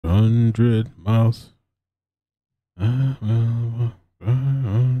500 miles. I will walk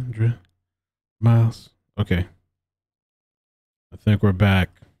 500 miles. Okay. I think we're back.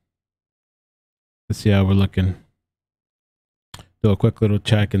 Let's see how we're looking. Do a quick little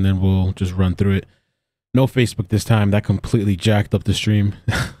check and then we'll just run through it. No Facebook this time. That completely jacked up the stream.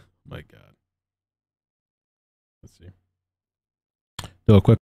 My God. Let's see. Do a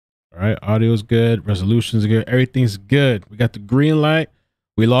quick. All right. Audio's good. Resolution's good. Everything's good. We got the green light.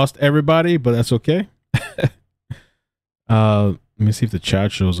 We lost everybody, but that's okay. Let me see if the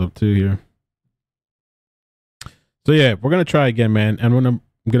chat shows up too here. So yeah, we're going to try again, man. And I'm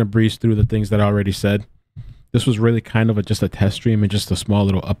going to breeze through the things that I already said. This was really kind of just a test stream and just a small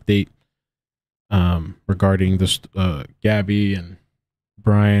little update regarding this Gabby and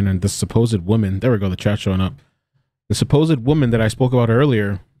Brian and the supposed woman. There we go, the chat showing up. The supposed woman that I spoke about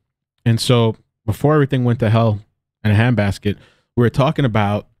earlier. And so before everything went to hell in a handbasket, we were talking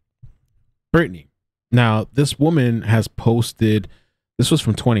about Brittany. Now, this woman has posted, this was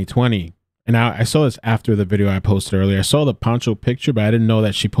from 2020. And I saw this after the video I posted earlier. I saw the poncho picture, but I didn't know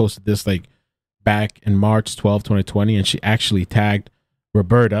that she posted this like back in March 12, 2020. And she actually tagged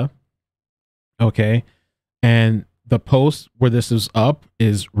Roberta. Okay. And the post where this is up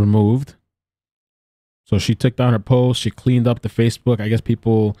is removed. So she took down her post. She cleaned up the Facebook. I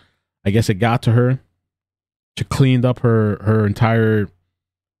guess it got to her. She cleaned up her entire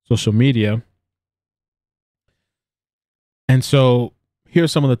social media. And so here's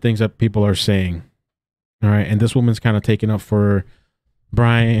some of the things that people are saying. All right. And this woman's kind of taking up for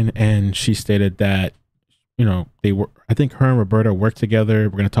Brian. And she stated that, you know, I think her and Roberta worked together.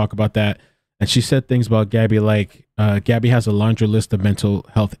 We're going to talk about that. And she said things about Gabby like, Gabby has a laundry list of mental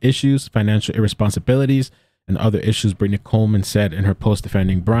health issues, financial irresponsibilities, and other issues, Brittany Coleman said in her post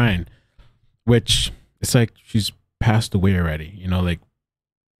defending Brian, which it's like she's passed away already, you know, like,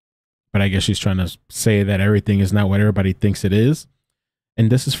 but I guess she's trying to say that everything is not what everybody thinks it is.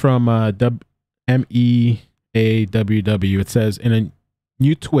 And this is from MEAWW. It says, in a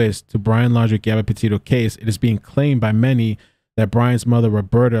new twist to Brian Laundrie Gabby Petito case, it is being claimed by many that Brian's mother,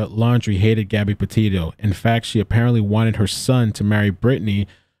 Roberta Laundrie, hated Gabby Petito. In fact, she apparently wanted her son to marry Brittany,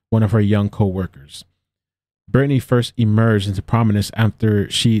 one of her young co-workers. Brittany first emerged into prominence after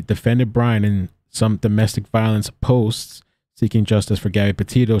she defended Brian in some domestic violence posts seeking justice for Gabby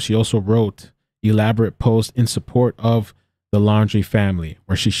Petito. She also wrote elaborate posts in support of the Laundrie family,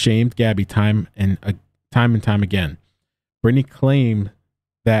 where she shamed Gabby time and time again. Brittany claimed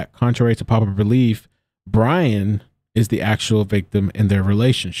that, contrary to popular belief, Brian is the actual victim in their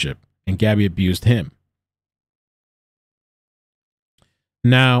relationship, and Gabby abused him.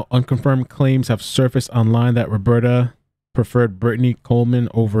 Now, unconfirmed claims have surfaced online that Roberta preferred Brittany Coleman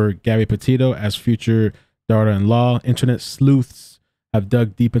over Gabby Petito as future daughter-in-law. Internet sleuths have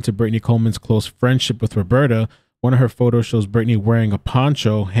dug deep into Brittany Coleman's close friendship with Roberta. One of her photos shows Brittany wearing a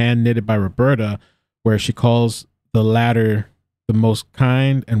poncho hand-knitted by Roberta, where she calls the latter the most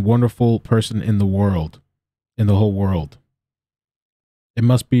kind and wonderful person in the world. In the whole world. It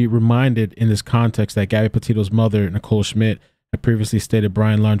must be reminded in this context that Gabby Petito's mother, Nicole Schmidt, had previously stated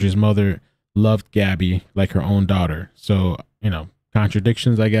Brian Laundrie's mother loved Gabby like her own daughter. So, you know,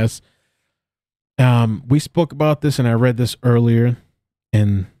 contradictions, I guess. We spoke about this and I read this earlier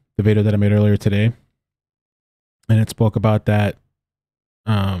in the video that I made earlier today. And it spoke about that.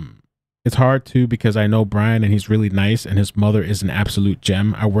 It's hard too because I know Brian and he's really nice and his mother is an absolute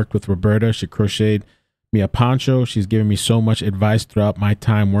gem. I worked with Roberta. She crocheted me a poncho. She's given me so much advice throughout my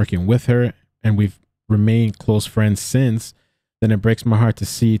time working with her, and we've remained close friends since. Then it breaks my heart to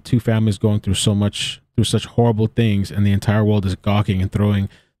see two families going through such horrible things, and the entire world is gawking and throwing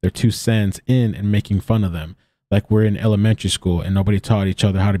their 2 cents in and making fun of them like we're in elementary school and nobody taught each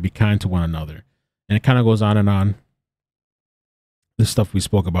other how to be kind to one another. And it kind of goes on and on. This stuff we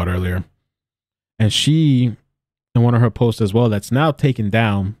spoke about earlier. And she, in one of her posts as well, that's now taken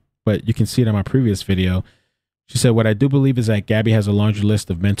down, but you can see it in my previous video. She said, what I do believe is that Gabby has a laundry list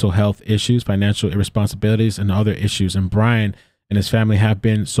of mental health issues, financial irresponsibilities, and other issues. And Brian and his family have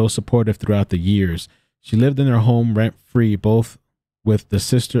been so supportive throughout the years. She lived in their home rent-free, both with the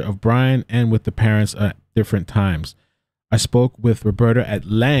sister of Brian and with the parents at different times. I spoke with Roberta at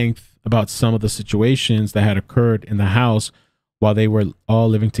length about some of the situations that had occurred in the house while they were all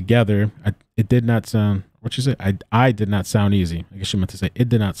living together. It did not sound... What you say? I did not sound easy. I guess she meant to say it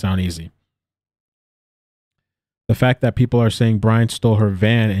did not sound easy. The fact that people are saying Brian stole her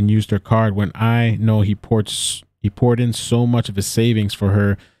van and used her card when I know he poured in so much of his savings for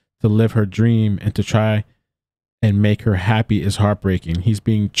her to live her dream and to try and make her happy is heartbreaking. He's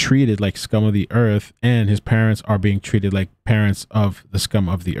being treated like scum of the earth, and his parents are being treated like parents of the scum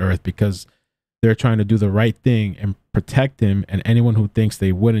of the earth because they're trying to do the right thing and protect him. And anyone who thinks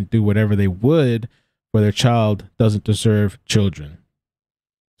they wouldn't do whatever they would for their child doesn't deserve children.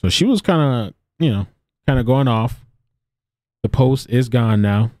 So she was kind of going off. The post is gone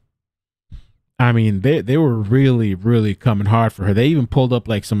now. I mean, they were really, really coming hard for her. They even pulled up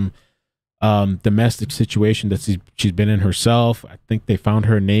like some domestic situation that she's been in herself. I think they found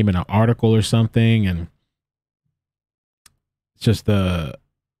her name in an article or something, and it's just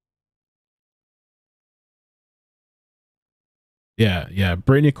yeah.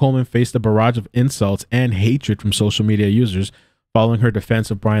 Brittany Coleman faced a barrage of insults and hatred from social media users following her defense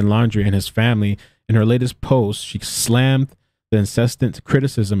of Brian Laundrie and his family. In her latest post, she slammed the incessant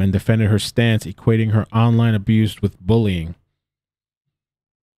criticism and defended her stance, equating her online abuse with bullying.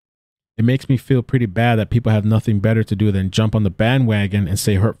 It makes me feel pretty bad that people have nothing better to do than jump on the bandwagon and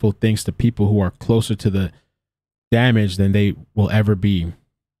say hurtful things to people who are closer to the damage than they will ever be.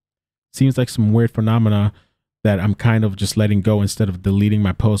 Seems like some weird phenomena that I'm kind of just letting go instead of deleting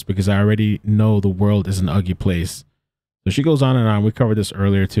my post because I already know the world is an ugly place. So she goes on and on. We covered this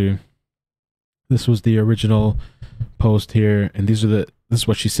earlier too. This was the original post here, and this is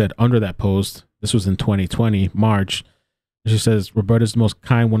what she said under that post. This was in 2020, March. She says, Roberta's the most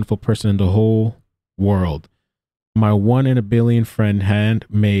kind, wonderful person in the whole world. My 1 in a billion friend hand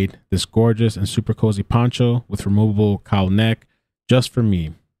made this gorgeous and super cozy poncho with removable cowl neck just for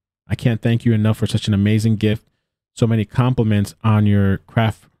me. I can't thank you enough for such an amazing gift. So many compliments on your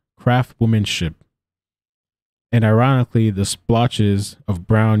craftswomanship. And ironically, the splotches of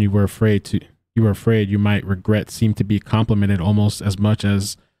brown you were afraid you might regret seem to be complimented almost as much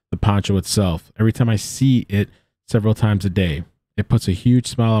as the poncho itself. Every time I see it several times a day, it puts a huge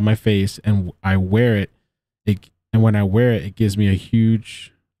smile on my face, and I wear it. And when I wear it, it gives me a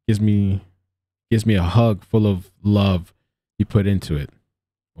hug full of love you put into it.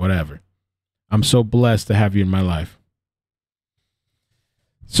 Whatever. I'm so blessed to have you in my life.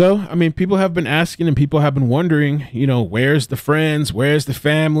 So, I mean, people have been asking and people have been wondering, where's the friends? Where's the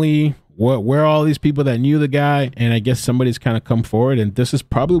family? Where are all these people that knew the guy? And I guess somebody's kind of come forward. And this is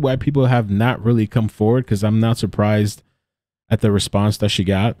probably why people have not really come forward, because I'm not surprised at the response that she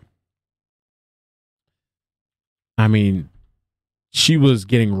got. I mean, she was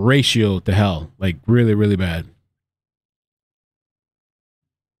getting ratioed to hell, like really, really bad.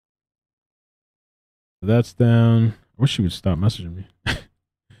 That's down. I wish she would stop messaging me.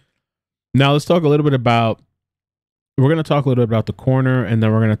 Now let's talk a little bit about, we're going to talk a little bit about the coroner, and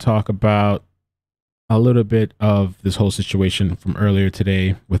then we're going to talk about a little bit of this whole situation from earlier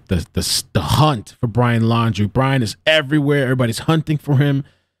today with the hunt for Brian Laundrie. Brian is everywhere. Everybody's hunting for him,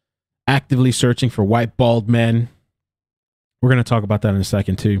 actively searching for white bald men. We're going to talk about that in a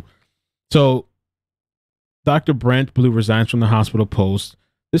second too. So Dr. Brent Blue resigns from the hospital post.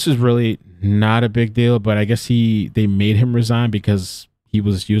 This is really not a big deal, but I guess they made him resign because he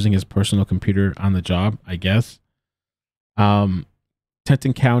was using his personal computer on the job, I guess.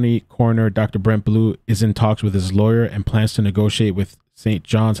 Tenton County Coroner Dr. Brent Blue is in talks with his lawyer and plans to negotiate with St.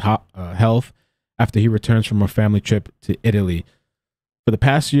 John's Health after he returns from a family trip to Italy. For the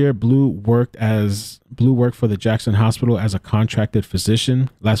past year, Blue worked for the Jackson Hospital as a contracted physician.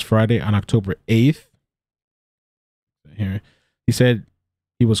 Last Friday, on October 8th, here, he said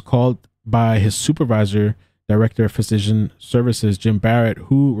he was called by his supervisor, Director of Physician Services, Jim Barrett,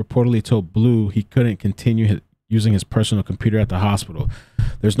 who reportedly told Blue he couldn't continue using his personal computer at the hospital.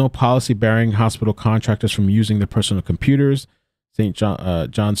 There's no policy barring hospital contractors from using their personal computers, St.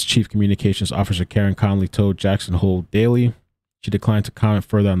 John's Chief Communications Officer Karen Conley told Jackson Hole Daily. She declined to comment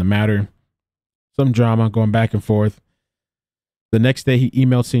further on the matter. Some drama going back and forth. The next day, he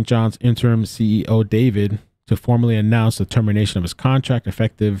emailed St. John's interim CEO David to formally announce the termination of his contract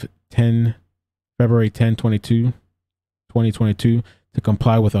effective February 10, 2022, to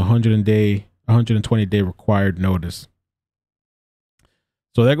comply with a 120-day required notice.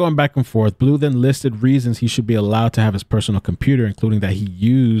 So they're going back and forth. Blue then listed reasons he should be allowed to have his personal computer, including that he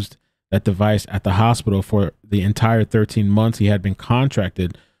used that device at the hospital for the entire 13 months he had been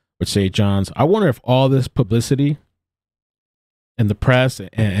contracted with St. John's. I wonder if all this publicity and the press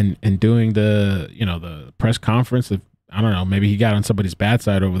and doing the press conference, if, I don't know, maybe he got on somebody's bad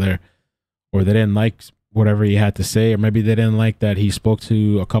side over there, or they didn't like whatever he had to say, or maybe they didn't like that he spoke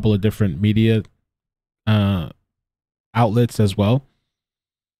to a couple of different media outlets as well.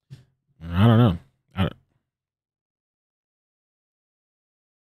 I don't know.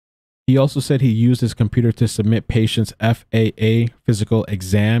 He also said he used his computer to submit patients' FAA physical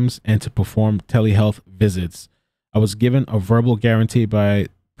exams and to perform telehealth visits. I was given a verbal guarantee by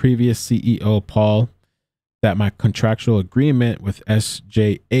previous CEO Paul that my contractual agreement with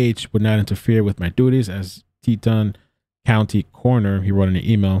SJH would not interfere with my duties as Teton County Coroner, he wrote in an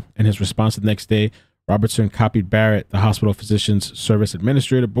email. In his response the next day, Robertson copied Barrett, the Hospital Physicians Service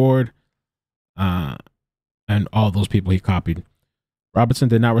Administrator Board, and all those people he copied. Robertson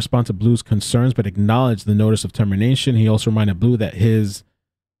did not respond to Blue's concerns, but acknowledged the notice of termination. He also reminded Blue that his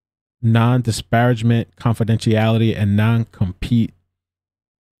non-disparagement, confidentiality, and non-compete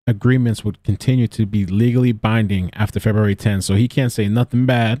agreements would continue to be legally binding after February 10th. So he can't say nothing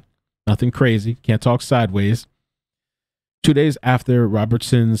bad, nothing crazy, can't talk sideways. 2 days after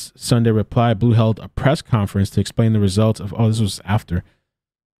Robertson's Sunday reply, Blue held a press conference to explain the results of, this was after,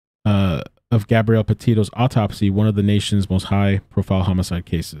 of Gabrielle Petito's autopsy, one of the nation's most high-profile homicide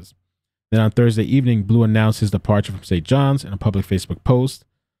cases. Then on Thursday evening, Blue announced his departure from St. John's in a public Facebook post.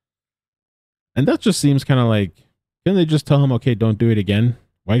 And that just seems kind of like, couldn't they just tell him, okay, don't do it again?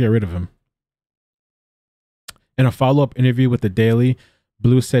 Why get rid of him? In a follow-up interview with the Daily,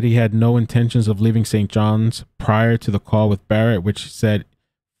 Blue said he had no intentions of leaving St. John's prior to the call with Barrett, which said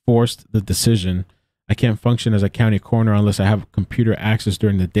forced the decision. I can't function as a county coroner unless I have computer access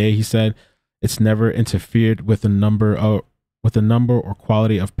during the day, he said. It's never interfered with the number or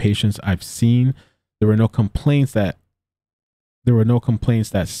quality of patients I've seen. There were no complaints that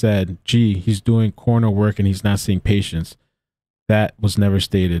said, gee, he's doing coroner work and he's not seeing patients. That was never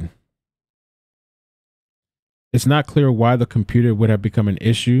stated. It's not clear why the computer would have become an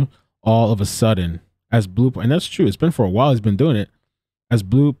issue all of a sudden. As Blue, and that's true, it's been for a while he's been doing it. As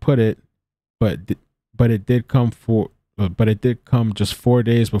Blue put it, but it did come just 4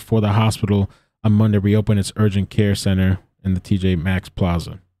 days before the hospital on Monday reopened its urgent care center in the TJ Maxx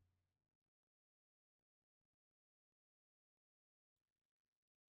Plaza.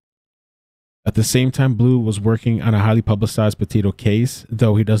 At the same time, Blue was working on a highly publicized Petito case,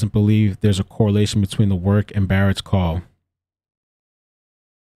 though he doesn't believe there's a correlation between the work and Barrett's call.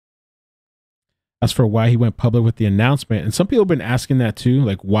 As for why he went public with the announcement, and some people have been asking that too,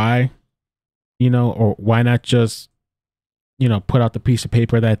 like why, or why not just, put out the piece of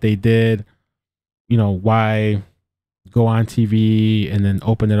paper that they did, why go on TV and then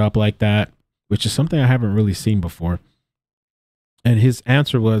open it up like that, which is something I haven't really seen before. And his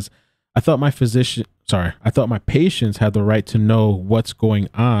answer was, I thought my patients had the right to know what's going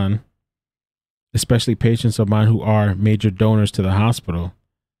on, especially patients of mine who are major donors to the hospital.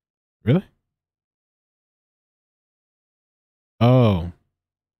 Really? Oh.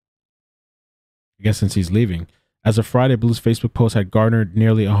 I guess since he's leaving. As of Friday, Blue's Facebook post had garnered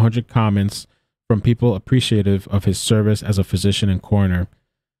nearly 100 comments from people appreciative of his service as a physician and coroner.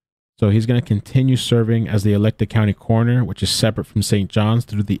 So he's going to continue serving as the elected county coroner, which is separate from St. John's,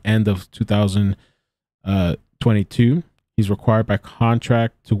 through the end of 2022. He's required by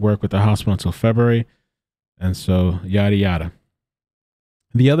contract to work with the hospital until February. And so yada, yada.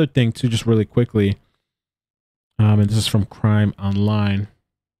 The other thing, too, just really quickly, and this is from Crime Online.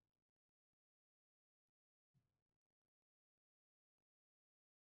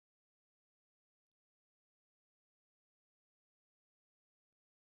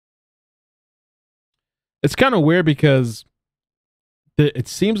 It's kind of weird because it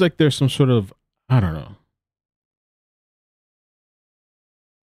seems like there's some sort of, I don't know.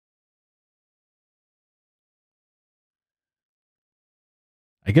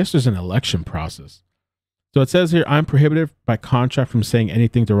 I guess there's an election process. So it says here, I'm prohibited by contract from saying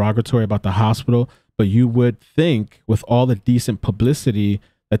anything derogatory about the hospital, but you would think with all the decent publicity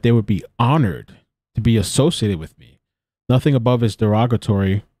that they would be honored to be associated with me. Nothing above is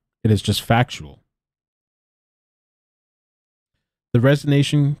derogatory. It is just factual. The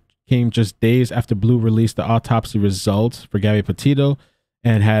resignation came just days after Blue released the autopsy results for Gabby Petito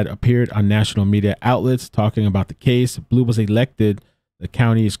and had appeared on national media outlets talking about the case. Blue was elected the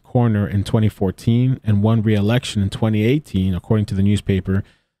county's coroner in 2014 and won re-election in 2018, according to the newspaper.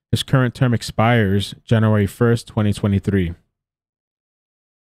 His current term expires January 1st, 2023.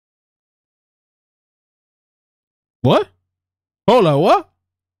 What? Hold on, what?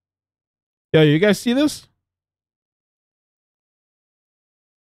 Yo, you guys see this?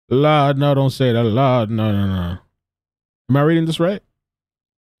 Lord, no, don't say that. Lord, no. Am I reading this right?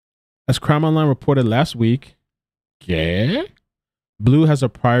 As Crime Online reported last week, Blue has a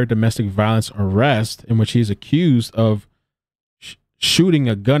prior domestic violence arrest in which he's accused of shooting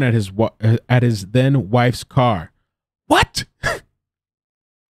a gun at his then wife's car. What?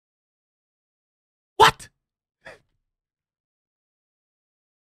 What?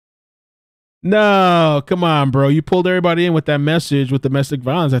 No, come on, bro. You pulled everybody in with that message with domestic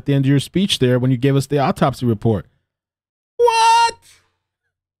violence at the end of your speech there when you gave us the autopsy report.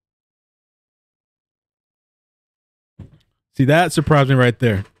 See, that surprised me right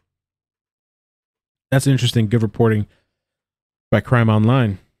there. That's interesting. Good reporting by Crime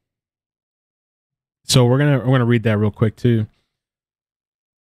Online. So we're gonna read that real quick too.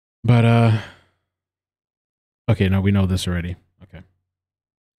 But okay, no, we know this already. Okay.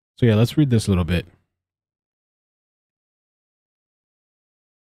 So yeah, let's read this a little bit.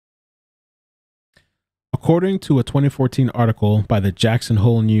 According to a 2014 article by the Jackson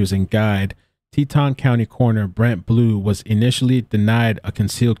Hole News and Guide, Teton County Coroner Brent Blue was initially denied a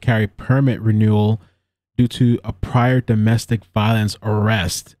concealed carry permit renewal due to a prior domestic violence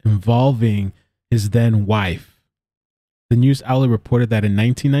arrest involving his then wife. The news outlet reported that in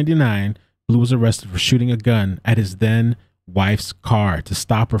 1999, Blue was arrested for shooting a gun at his then wife's car to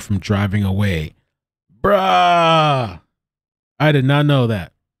stop her from driving away. Bruh! I did not know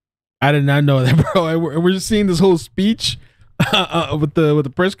that. I did not know that, bro. We're just seeing this whole speech with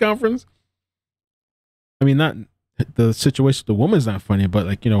the press conference. I mean, not the situation with the woman's not funny, but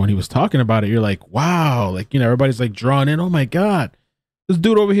like, you know, when he was talking about it, you're like, wow, like, you know, everybody's like drawn in. Oh my God, this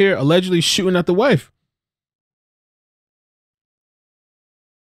dude over here allegedly shooting at the wife.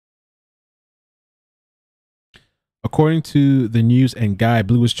 According to the News and Guide,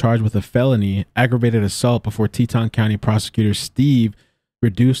 Blue was charged with a felony, aggravated assault, before Teton County prosecutor Steve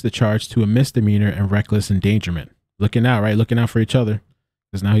reduced the charge to a misdemeanor and reckless endangerment. Looking out, right? Looking out for each other,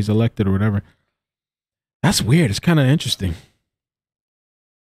 because now he's elected or whatever. That's weird. It's kind of interesting.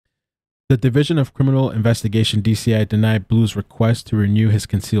 The Division of Criminal Investigation, DCI, denied Blue's request to renew his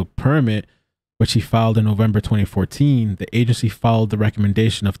concealed permit, which he filed in November 2014. The agency followed the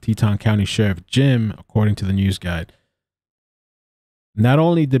recommendation of Teton County Sheriff Jim, according to the News Guide. Not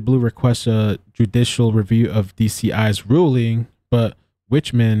only did Blue request a judicial review of DCI's ruling, but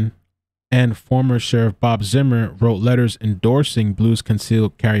Wichman and former Sheriff Bob Zimmer wrote letters endorsing Blue's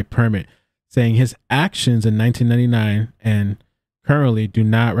concealed carry permit, saying his actions in 1999 and currently do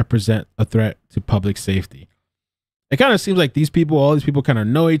not represent a threat to public safety. It kind of seems like all these people kind of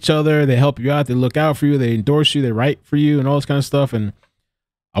know each other. They help you out. They look out for you. They endorse you. They write for you and all this kind of stuff. And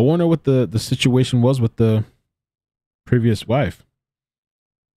I wonder what the situation was with the previous wife.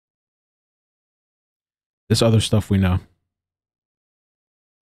 This other stuff we know.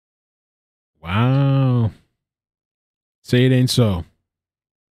 Wow. Say it ain't so.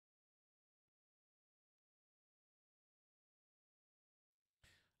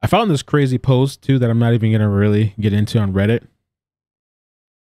 I found this crazy post too that I'm not even going to really get into on Reddit.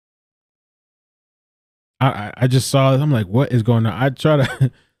 I just saw it. I'm like, what is going on? I try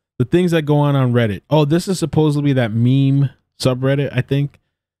to, the things that go on Reddit. Oh, this is supposedly that meme subreddit, I think.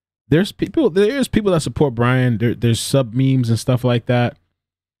 There's people that support Brian. There's sub memes and stuff like that.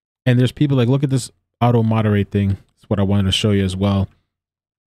 And there's people like, look at this auto moderate thing. That's what I wanted to show you as well.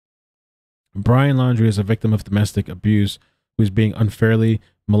 Brian Laundrie is a victim of domestic abuse who's being unfairly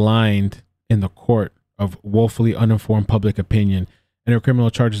maligned in the court of woefully uninformed public opinion, and her criminal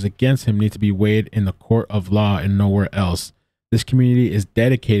charges against him need to be weighed in the court of law and nowhere else. This community is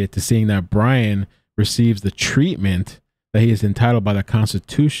dedicated to seeing that Brian receives the treatment that he is entitled by the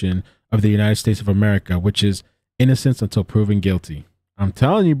Constitution of the United States of America, which is innocence until proven guilty. I'm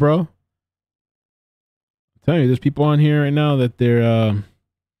telling you, bro. I'm telling you, there's people on here right now that they're,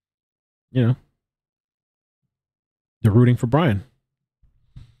 you know, they're rooting for Brian.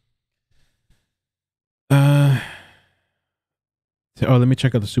 Let me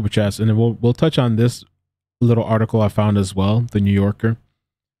check out the super chats, and then we'll touch on this little article I found as well, the New Yorker,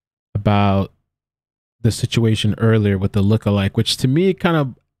 about the situation earlier with the lookalike, which to me I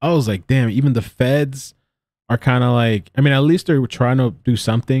was like, damn, even the feds are kind of like, I mean, at least they're trying to do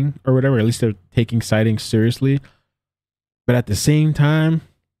something or whatever. At least they're taking sightings seriously. But at the same time,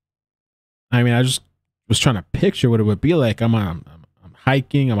 I mean, I just was trying to picture what it would be like. I'm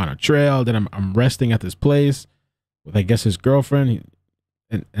hiking, I'm on a trail, then I'm resting at this place with, I guess, his girlfriend.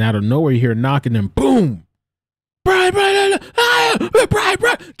 And out of nowhere, you hear knocking, and boom! Brian,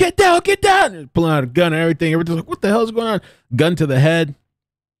 get down! And pulling out a gun and everything. Everything's like, what the hell is going on? Gun to the head.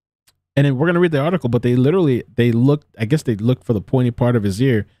 And then we're gonna read the article, but they looked, I guess they looked for the pointy part of his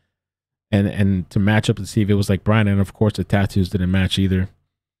ear, and to match up to see if it was like Brian. And of course, the tattoos didn't match either.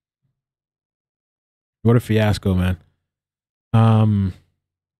 What a fiasco, man.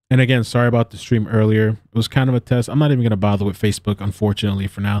 And again, sorry about the stream earlier. It was kind of a test. I'm not even going to bother with Facebook, unfortunately,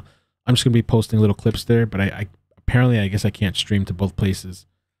 for now. I'm just going to be posting little clips there, but I apparently, I guess I can't stream to both places.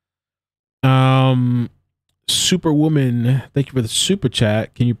 Superwoman, thank you for the super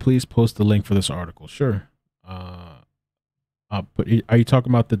chat. Can you please post the link for this article? Sure. Are you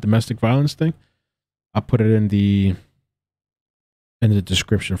talking about the domestic violence thing? I'll put it in the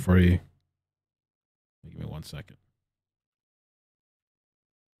description for you. Give me 1 second.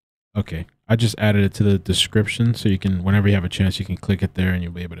 Okay. I just added it to the description so you can, whenever you have a chance, you can click it there and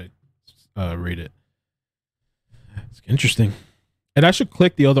you'll be able to read it. It's interesting. And I should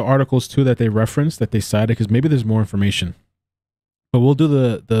click the other articles too that they referenced, that they cited, because maybe there's more information. But we'll do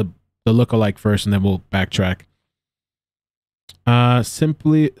the lookalike first and then we'll backtrack.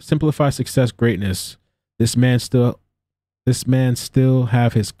 Simplify success greatness. This man still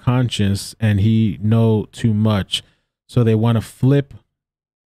have his conscience and he know too much. So they want to flip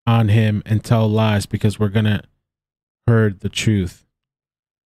on him and tell lies because we're gonna heard the truth.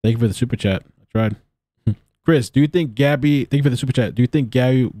 Thank you for the super chat. I tried. Chris, do you think Gabby, thank you for the super chat. Do you think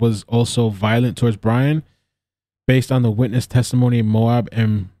Gabby was also violent towards Brian based on the witness testimony in Moab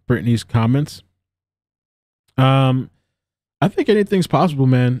and Brittany's comments? I think anything's possible,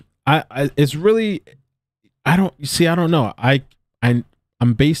 man. It's really, I don't know.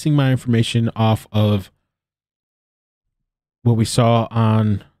 I'm basing my information off of what we saw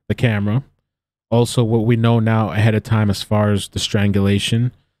on the camera. Also what we know now ahead of time as far as the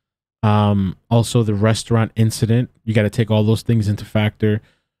strangulation. Also the restaurant incident. You got to take all those things into factor,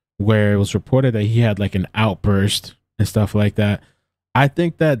 where it was reported that he had like an outburst and stuff like that. I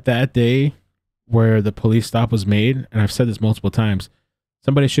think that day where the police stop was made, and I've said this multiple times,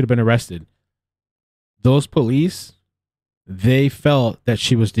 somebody should have been arrested. Those police, they felt that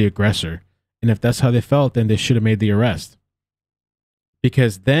she was the aggressor. And if that's how they felt, then they should have made the arrest.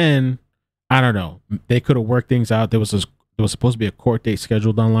 Because then, I don't know, they could have worked things out. There was supposed to be a court date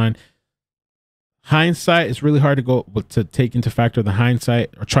scheduled online. Hindsight is really hard to take into factor the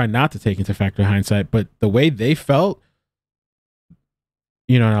hindsight, or try not to take into factor hindsight. But the way they felt,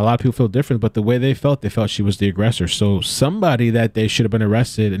 and a lot of people feel different, but the way they felt she was the aggressor. So somebody that they should have been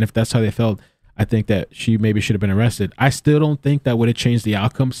arrested. And if that's how they felt, I think that she maybe should have been arrested. I still don't think that would have changed the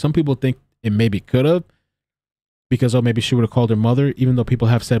outcome. Some people think it maybe could have, because, maybe she would have called her mother, even though people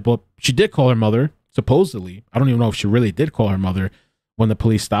have said, well, she did call her mother, supposedly. I don't even know if she really did call her mother when the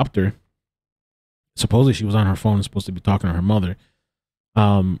police stopped her. Supposedly she was on her phone and supposed to be talking to her mother.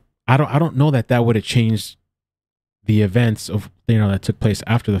 I don't know that would have changed the events of, that took place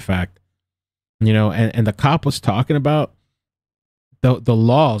after the fact, and the cop was talking about the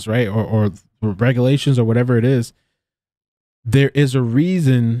laws, right? Or regulations or whatever it is. There is a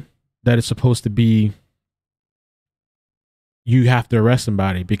reason that it's supposed to be, you have to arrest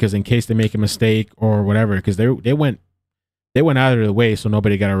somebody, because in case they make a mistake or whatever, because they went out of the way so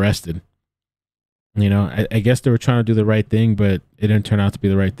nobody got arrested. I guess they were trying to do the right thing, but it didn't turn out to be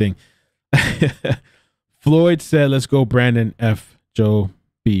the right thing. Floyd said, let's go Brandon F. Joe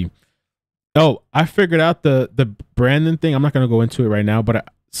B. Oh, I figured out the Brandon thing. I'm not going to go into it right now, but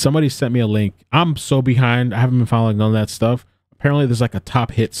somebody sent me a link. I'm so behind. I haven't been following none of that stuff. Apparently there's like a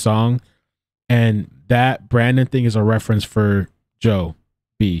top hit song, and that Brandon thing is a reference for Joe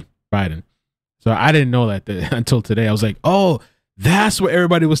B. Biden. So I didn't know that until today. I was like, oh, that's what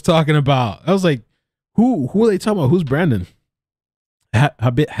everybody was talking about. I was like, who are they talking about? Who's Brandon?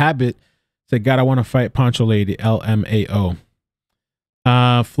 Habit said, God, I want to fight Poncho Lady, LMAO.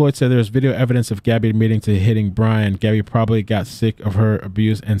 Floyd said there's video evidence of Gabby admitting to hitting Brian. Gabby probably got sick of her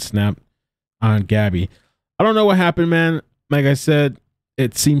abuse and snapped on Gabby. I don't know what happened, man. Like I said,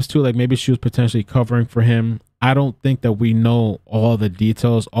 it seems too like maybe she was potentially covering for him. I don't think that we know all the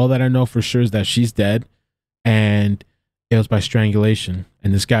details. All that I know for sure is that she's dead, and it was by strangulation,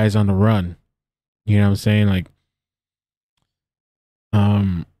 and this guy's on the run. You know what I'm saying? Like,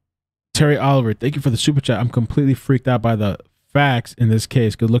 Terry Oliver, thank you for the super chat. I'm completely freaked out by the facts in this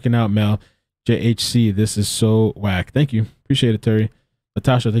case. Good looking out, Mel. JHC, this is so whack. Thank you. Appreciate it, Terry.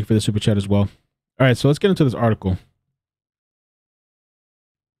 Natasha, thank you for the super chat as well. All right, so let's get into this article.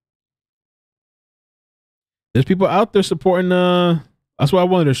 There's people out there supporting, that's why I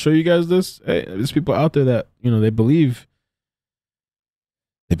wanted to show you guys this. Hey, there's people out there that, they believe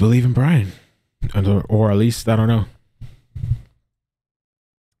in Brian. Or at least, I don't know.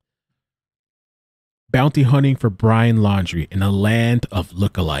 Bounty hunting for Brian Laundrie in a land of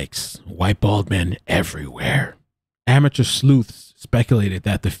lookalikes. White bald men everywhere. Amateur sleuths speculated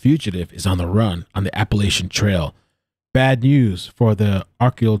that the fugitive is on the run on the Appalachian Trail. Bad news for the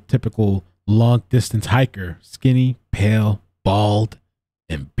archetypical long-distance hiker. Skinny, pale, bald,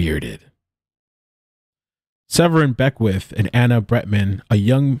 and bearded. Severin Beckwith and Anna Bretman, a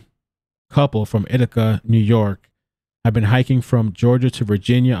young couple from Ithaca, New York, have been hiking from Georgia to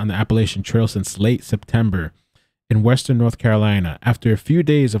Virginia on the Appalachian Trail since late September in western North Carolina. After a few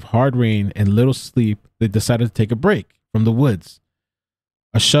days of hard rain and little sleep, they decided to take a break from the woods.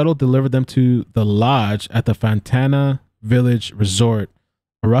 A shuttle delivered them to the lodge at the Fontana Village Resort,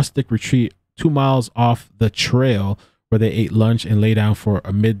 a rustic retreat 2 miles off the trail where they ate lunch and lay down for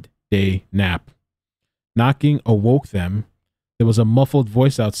a day nap. Knocking awoke them. There was a muffled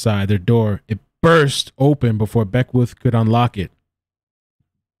voice outside their door. It burst open before Beckwith could unlock it.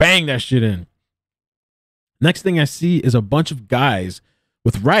 Bang that shit in. Next thing I see is a bunch of guys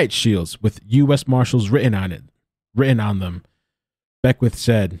with riot shields with U.S. Marshals written on them. Beckwith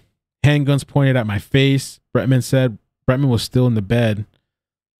said, handguns pointed at my face. Bretman said Bretman was still in the bed.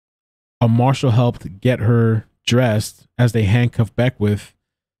 A marshal helped get her dressed as they handcuffed Beckwith,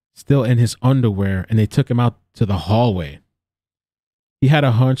 still in his underwear, and they took him out to the hallway. He had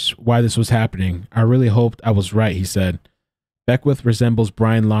a hunch why this was happening. I really hoped I was right, he said. Beckwith resembles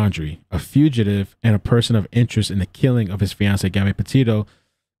Brian Laundrie, a fugitive and a person of interest in the killing of his fiancée, Gabby Petito,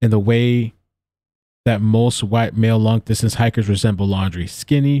 in the way that most white male long-distance hikers resemble Laundrie.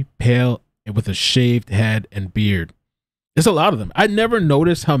 Skinny, pale, and with a shaved head and beard. There's a lot of them. I never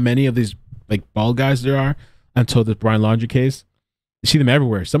noticed how many of these like bald guys there are until the Brian Laundrie case. You see them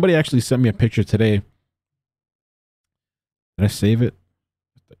everywhere. Somebody actually sent me a picture today. Did I save it?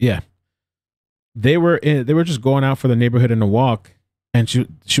 Yeah. They were just going out for the neighborhood in a walk, and she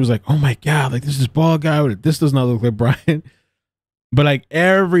was like, "Oh my God, like this is bald guy. This does not look like Brian." But like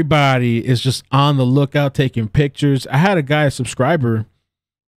everybody is just on the lookout, taking pictures. I had a guy, a subscriber,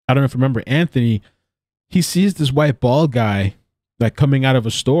 I don't know if you remember, Anthony. He sees this white bald guy like coming out of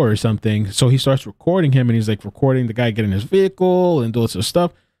a store or something. So he starts recording him, and he's like recording the guy getting his vehicle and doing some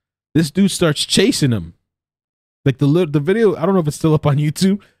stuff. This dude starts chasing him. Like the video, I don't know if it's still up on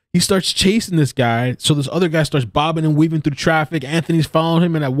YouTube. He starts chasing this guy. So this other guy starts bobbing and weaving through traffic. Anthony's following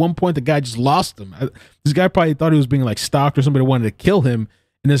him. And at one point, the guy just lost him. This guy probably thought he was being like stalked or somebody wanted to kill him.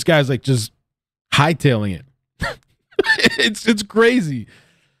 And this guy's like just hightailing it. It's crazy.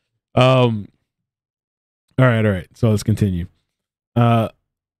 All right. So let's continue. The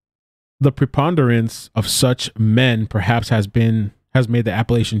preponderance of such men perhaps has made the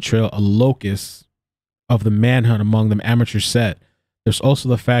Appalachian Trail a locus of the manhunt among the amateur set. There's also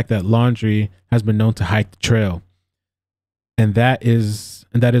the fact that Laundrie has been known to hike the trail, and that is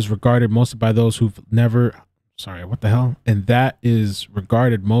regarded mostly by those who've never. Sorry, what the hell? And that is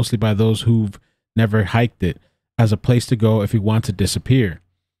regarded mostly by those who've never hiked it as a place to go if you want to disappear.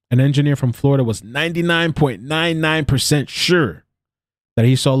 An engineer from Florida was 99.99% sure that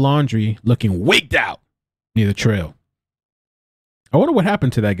he saw Laundrie looking wigged out near the trail. I wonder what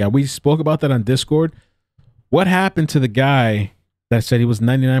happened to that guy. We spoke about that on Discord. What happened to the guy that said he was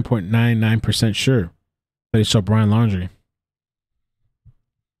 99.99% sure that he saw Brian Laundrie?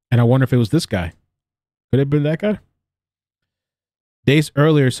 And I wonder if it was this guy. Could it have been that guy? Days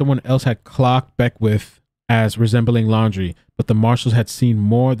earlier, someone else had clocked Beckwith as resembling Laundrie, but the marshals had seen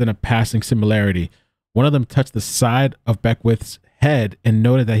more than a passing similarity. One of them touched the side of Beckwith's head and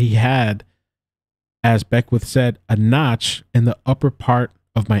noted that he had, as Beckwith said, a notch in the upper part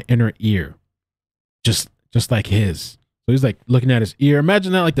of my inner ear. Just like his. So he's like looking at his ear.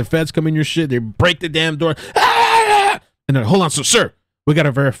 Imagine that, like the feds come in your shit, they break the damn door. Ah! And then, hold on, so sir, we got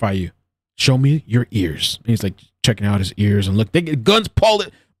to verify you. Show me your ears. And he's like checking out his ears and look, they get guns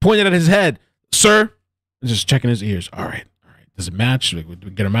pointed at his head. Sir, just checking his ears. All right. Does it match? We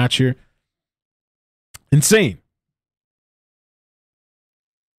get a match here. Insane.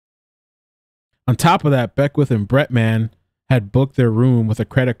 On top of that, Beckwith and Bretman had booked their room with a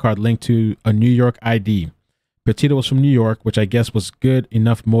credit card linked to a New York ID. Petito was from New York, which I guess was good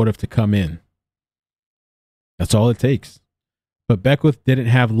enough motive to come in. That's all it takes. But Beckwith didn't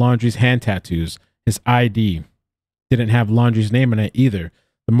have Laundrie's hand tattoos. His ID didn't have Laundrie's name on it either.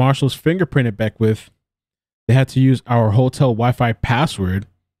 The marshals fingerprinted Beckwith. They had to use our hotel Wi-Fi password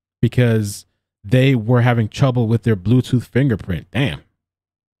because they were having trouble with their Bluetooth fingerprint. Damn.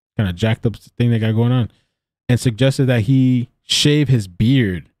 Kind of jacked up thing they got going on. And suggested that he shave his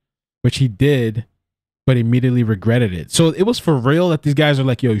beard, which he did, but immediately regretted it. So it was for real that these guys are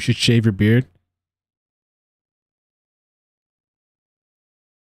like, yo, you should shave your beard.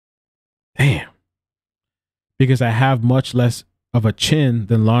 Damn. Because I have much less of a chin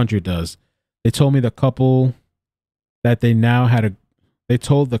than Laundrie does. They told me the couple that they now had a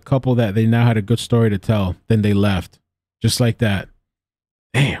good story to tell. Then they left. Just like that.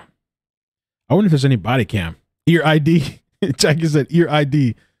 Damn. I wonder if there's any body cam. Ear ID. Jackie said ear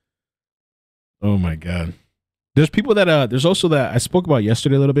ID. Oh my God. There's people that there's also that I spoke about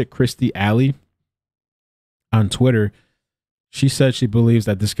yesterday a little bit, Christy Alley on Twitter. She said she believes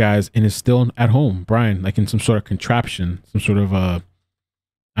that this guy's and is still at home, Brian, like in some sort of contraption, some sort of I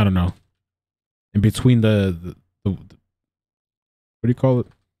don't know, in between the what do you call it?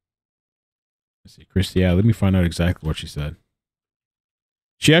 Let's see, Christy Alley. Let me find out exactly what she said.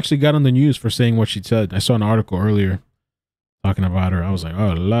 She actually got on the news for saying what she said. I saw an article earlier talking about her. I was like,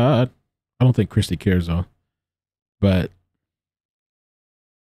 oh, Lord. I don't think Christy cares, though. But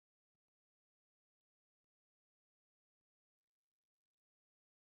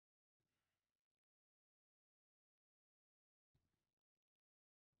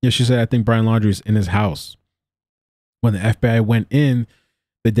yeah, she said, I think Brian Laundrie's in his house. When the FBI went in,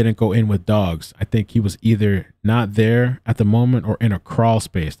 they didn't go in with dogs. I think he was either not there at the moment or in a crawl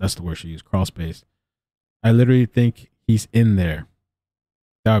space. That's the word she used, crawl space. I literally think he's in there.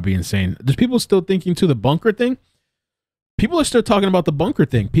 That would be insane. There's people still thinking to the bunker thing. People are still talking about the bunker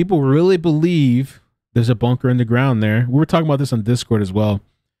thing. People really believe there's a bunker in the ground there. We were talking about this on Discord as well.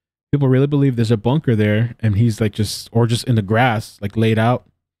 People really believe there's a bunker there and he's like just in the grass, like laid out.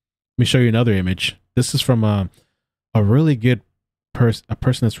 Let me show you another image. This is from a really good person, a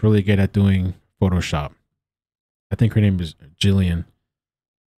person that's really good at doing Photoshop. I think her name is Jillian.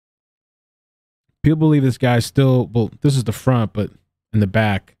 People believe this guy's still, well, this is the front, but in the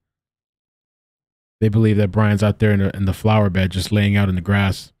back, they believe that Brian's out there in the flower bed, just laying out in the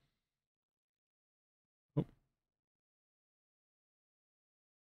grass. Oh.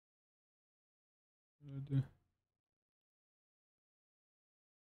 Working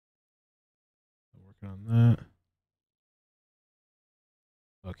on that.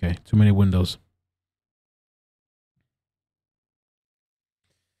 Okay, too many windows.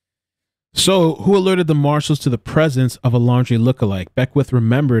 So, who alerted the marshals to the presence of a Laundrie lookalike? Beckwith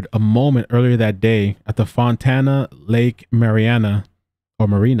remembered a moment earlier that day at the Fontana Lake Marina,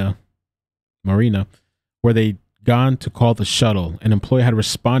 where they'd gone to call the shuttle. An employee had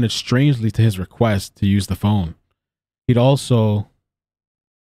responded strangely to his request to use the phone. He'd also,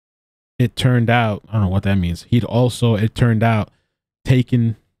 it turned out, I don't know what that means. He'd also, it turned out,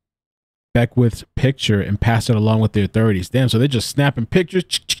 taken Beckwith's picture and passed it along with the authorities. Damn, so they're just snapping pictures.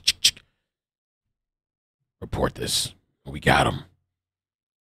 Report this. We got him.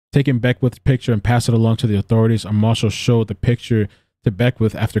 Taking Beckwith's picture and pass it along to the authorities. A marshal showed the picture to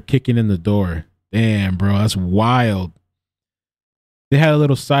Beckwith after kicking in the door. Damn, bro, that's wild. They had a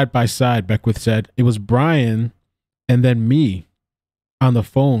little side by side, Beckwith said. It was Brian and then me on the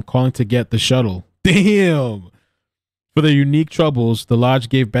phone calling to get the shuttle. Damn. For their unique troubles, the lodge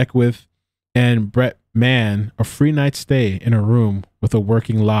gave Beckwith and Brett Mann a free night stay in a room with a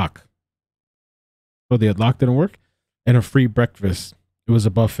working lock. So the lock didn't work? And a free breakfast. It was a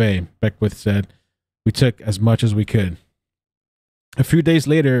buffet, Beckwith said. We took as much as we could. A few days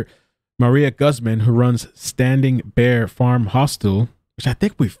later, Maria Guzman, who runs Standing Bear Farm Hostel, which I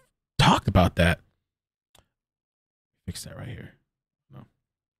think we've talked about that. Fix that right here. No.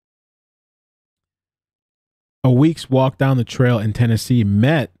 A week's walk down the trail in Tennessee,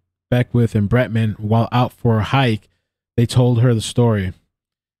 met Beckwith and Bretman while out for a hike. They told her the story.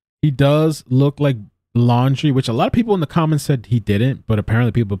 He does look like Laundrie, which a lot of people in the comments said he didn't, but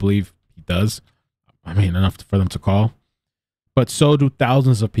apparently people believe he does. I mean, enough for them to call. But so do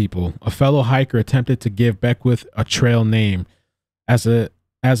thousands of people. A fellow hiker attempted to give Beckwith a trail name, as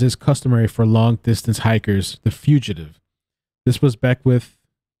is customary for long distance hikers, the Fugitive. This was Beckwith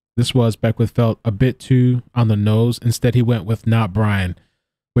felt a bit too on the nose. Instead, he went with Not Brian,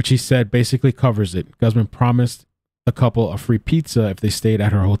 which he said basically covers it. Guzman promised the couple a free pizza if they stayed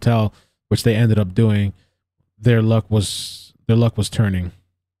at her hotel, which they ended up doing. Their luck was turning.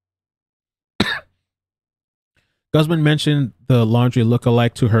 Guzman mentioned the Laundrie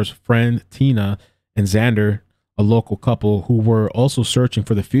lookalike to her friend Tina and Xander, a local couple who were also searching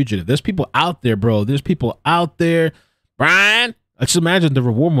for the fugitive. There's people out there, bro. There's people out there. Brian, let's imagine the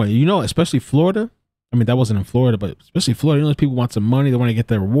reward money. You know, especially Florida. I mean, that wasn't in Florida, but especially Florida. You know, people want some money. They want to get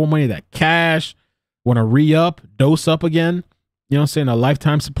their reward money, that cash, want to re-up, dose up again. You know what I'm saying? A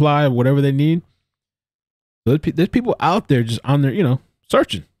lifetime supply of whatever they need. So there's people out there just on there, you know,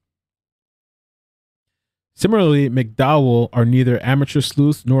 searching. Similarly, McDowell are neither amateur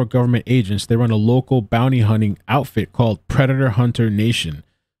sleuths nor government agents. They run a local bounty hunting outfit called Predator Hunter Nation.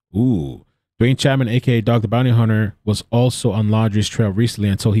 Ooh. Dwayne Chapman, a.k.a. Dog the Bounty Hunter, was also on Laundrie's trail recently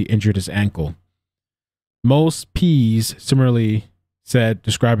until he injured his ankle. Most P's similarly said,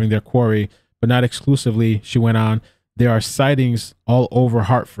 describing their quarry, but not exclusively, she went on, there are sightings all over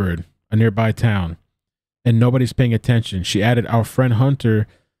Hartford, a nearby town, and nobody's paying attention. She added, our friend Hunter,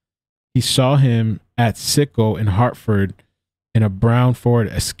 he saw him at Sicko in Hartford in a brown Ford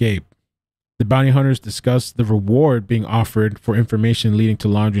Escape. The bounty hunters discussed the reward being offered for information leading to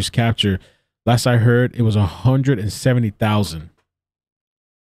Laundrie's capture. Last I heard, it was $170,000.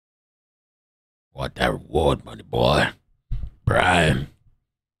 What that reward money, boy? Brian.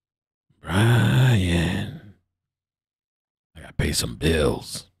 I gotta pay some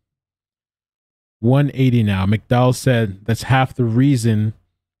bills. 180 now. McDowell said that's half the reason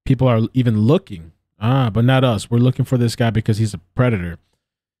people are even looking. But not us. We're looking for this guy because he's a predator.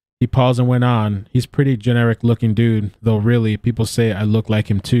 He paused and went on. He's pretty generic looking dude, though really, people say I look like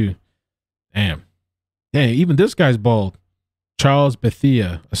him too. Damn. Damn, even this guy's bald. Charles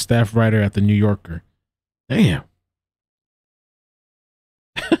Bethia, a staff writer at the New Yorker. Damn.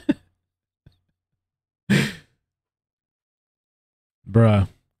 Bruh.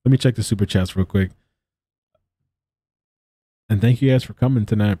 Let me check the super chats real quick. And thank you guys for coming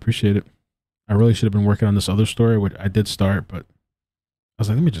tonight. Appreciate it. I really should have been working on this other story, which I did start, but I was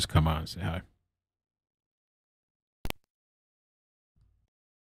like, let me just come on and say hi.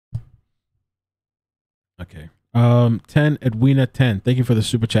 Okay. 10 Edwina 10. Thank you for the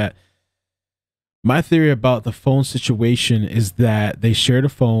super chat. My theory about the phone situation is that they shared a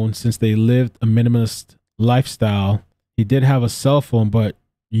phone since they lived a minimalist lifestyle. He did have a cell phone, but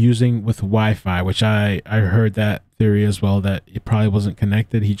using with Wi-Fi, which I heard that theory as well, that it probably wasn't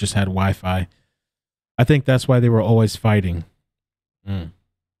connected. He just had Wi-Fi. I think that's why they were always fighting. Let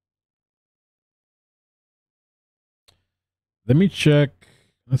me check.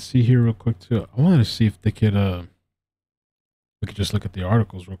 Let's see here real quick too. I wanted to see if they could we could just look at the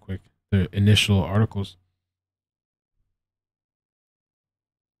articles real quick. The initial articles.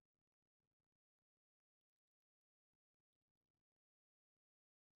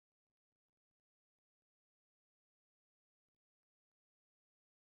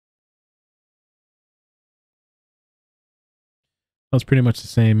 That's pretty much the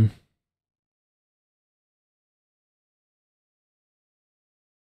same.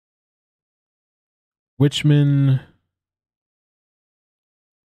 Wichman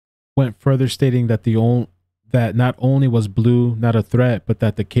went further, stating that that not only was Blue not a threat, but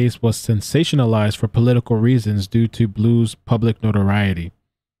that the case was sensationalized for political reasons due to Blue's public notoriety.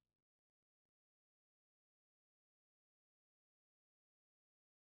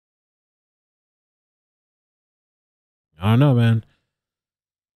 I don't know, man.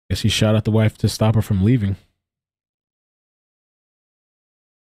 Guess he shot at the wife to stop her from leaving.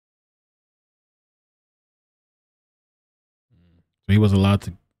 So he was allowed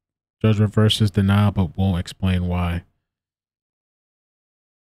to judge reverses denial, but won't explain why.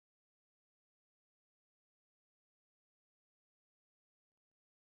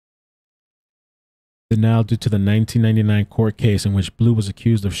 Denial due to the 1999 court case in which Blue was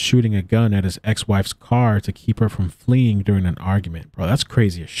accused of shooting a gun at his ex-wife's car to keep her from fleeing during an argument. Bro, that's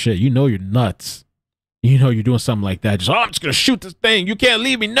crazy as shit. You know you're nuts. You know you're doing something like that. Just, I'm just going to shoot this thing. You can't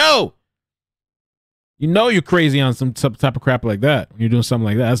leave me. No. You know you're crazy on some type of crap like that. When you're doing something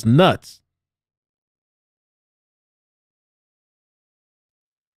like that, that's nuts.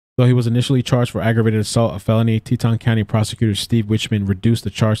 Though he was initially charged for aggravated assault, a felony, Teton County prosecutor Steve Wichman reduced the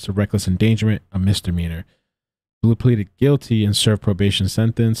charge to reckless endangerment, a misdemeanor. Blue pleaded guilty and served probation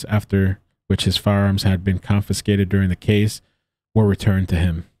sentence, after which his firearms had been confiscated during the case were returned to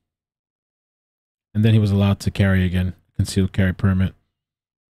him. And then he was allowed to carry again, concealed carry permit.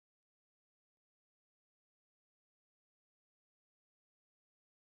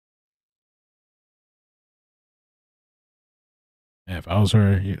 Yeah, if I was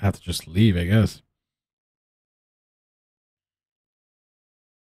her, you'd have to just leave, I guess.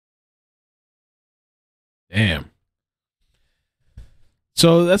 Damn.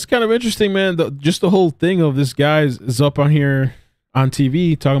 So that's kind of interesting, man. Just the whole thing of this guy is up on here on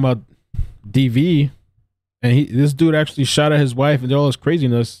TV talking about DV, and this dude actually shot at his wife and did all this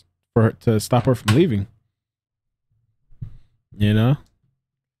craziness for her, to stop her from leaving. You know?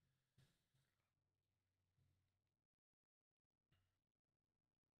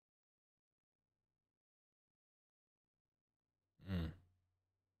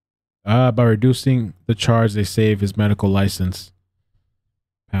 By reducing the charge, they save his medical license,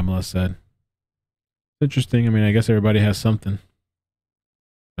 Pamela said. Interesting. I mean, I guess everybody has something.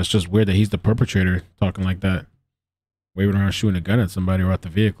 That's just weird that he's the perpetrator talking like that. Waving around shooting a gun at somebody or at the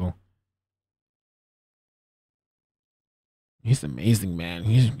vehicle. He's amazing, man.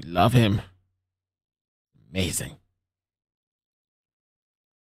 We love him. Amazing.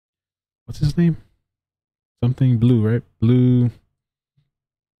 What's his name? Something Blue, right? Blue.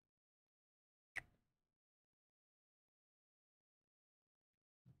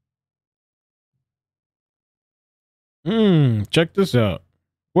 Check this out.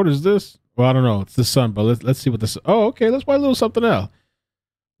 What is this? Well, I don't know. It's the sun, but let's see what this. Oh, okay. Let's buy a little something else.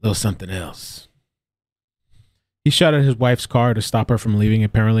 Little something else. He shot at his wife's car to stop her from leaving,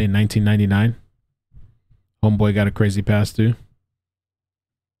 apparently in 1999. Homeboy got a crazy past too.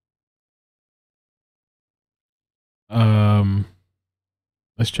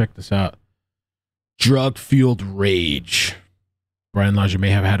 Let's check this out. Drug-fueled rage. Brian Laundrie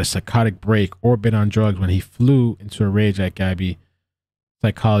may have had a psychotic break or been on drugs when he flew into a rage at Gabby,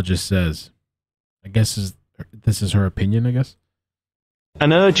 psychologist says. I guess this is her opinion, I guess.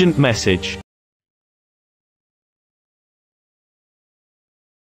 An urgent message.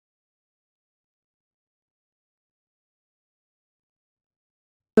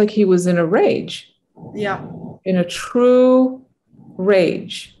 Like he was in a rage. Yeah. In a true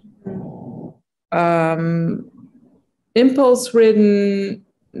rage. Impulse-ridden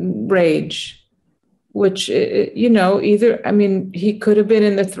rage, which, either, I mean, he could have been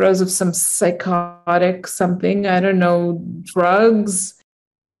in the throes of some psychotic something, I don't know, drugs.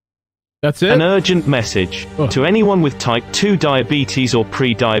 That's it? An urgent message to anyone with type 2 diabetes or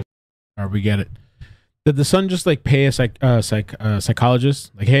pre-diabetes. All right, we get it. Did the son just like pay a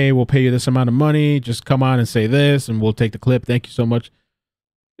psychologist? Like, hey, we'll pay you this amount of money. Just come on and say this, and we'll take the clip. Thank you so much.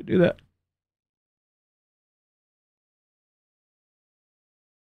 To do that.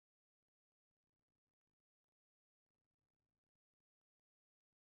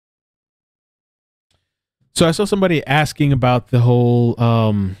 So I saw somebody asking about the whole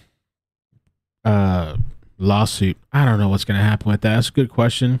lawsuit. I don't know what's going to happen with that. That's a good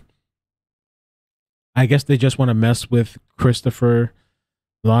question. I guess they just want to mess with Christopher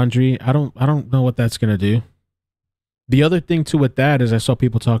Laundrie. I don't know what that's going to do. The other thing too with that is I saw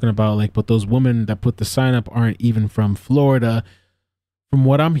people talking about like, but those women that put the sign up aren't even from Florida. From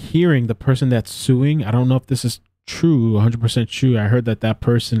what I'm hearing, the person that's suing, I don't know if this is true, 100% true. I heard that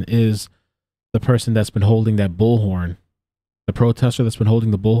person is the person that's been holding that bullhorn, the protester that's been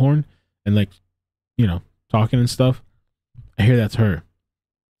holding the bullhorn and like, talking and stuff. I hear that's her,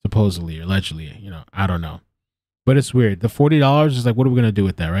 supposedly or allegedly. I don't know, but it's weird. The $40 is like, what are we gonna do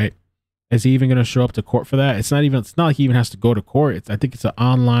with that, right? Is he even gonna show up to court for that? It's not like he even has to go to court. I think it's an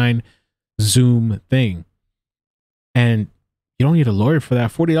online Zoom thing, and you don't need a lawyer for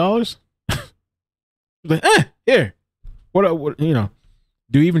that. $40. Like, here. What? Do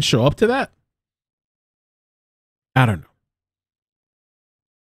you even show up to that? I don't know.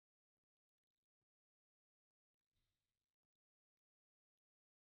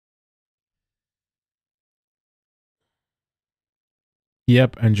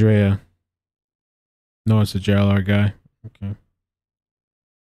 Yep, Andrea. No, it's a JLR guy. Okay.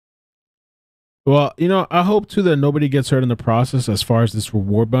 Well, I hope too that nobody gets hurt in the process as far as this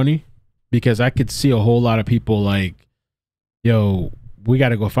reward money, because I could see a whole lot of people like, yo, we got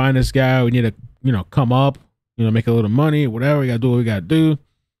to go find this guy. We need to, come up, make a little money, whatever. We got to do what we got to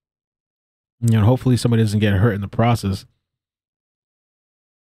do. Hopefully somebody doesn't get hurt in the process.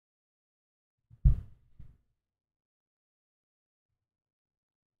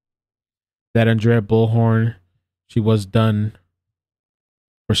 That Andrea Bullhorn, she was done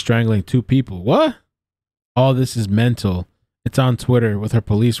for strangling 2 people. What? All this is mental. It's on Twitter with her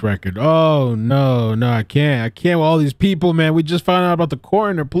police record. Oh, no, I can't with all these people, man. We just found out about the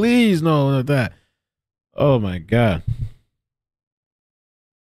coroner. Please, no, like that. Oh, my God.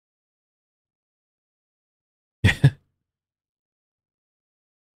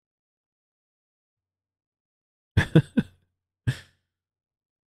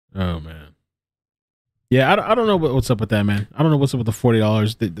 Oh, man. Yeah, I don't know what's up with that, man. I don't know what's up with the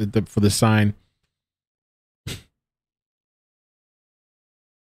 $40 for the sign.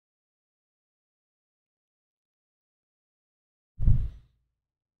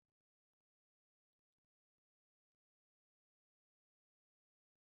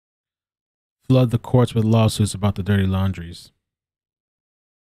 Flood the courts with lawsuits about the dirty laundries.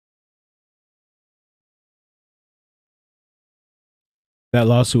 That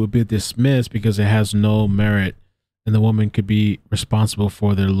lawsuit would be dismissed because it has no merit, and the woman could be responsible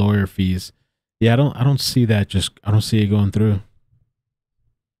for their lawyer fees. Yeah, I don't see that. I don't see it going through.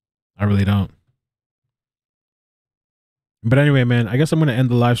 I really don't. But anyway, man, I guess I'm gonna end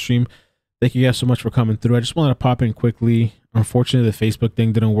the live stream. Thank you guys so much for coming through. I just wanted to pop in quickly. Unfortunately, the Facebook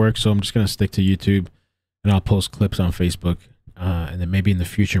thing didn't work, so I'm just gonna stick to YouTube, and I'll post clips on Facebook, and then maybe in the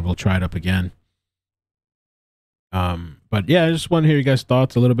future we'll try it up again. But yeah, I just want to hear you guys'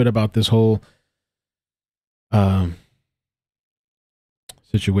 thoughts a little bit about this whole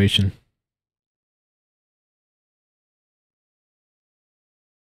situation.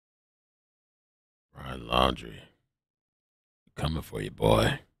 Brian Laundrie, coming for you,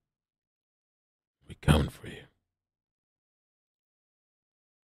 boy. We coming for you.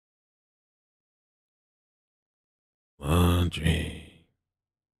 Laundrie.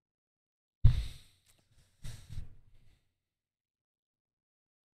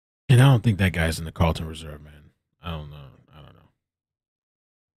 And I don't think that guy's in the Carlton Reserve, man. I don't know.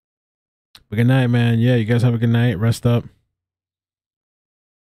 But good night, man. Yeah, you guys have a good night. Rest up.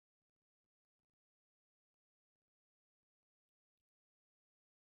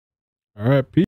 All right, peace.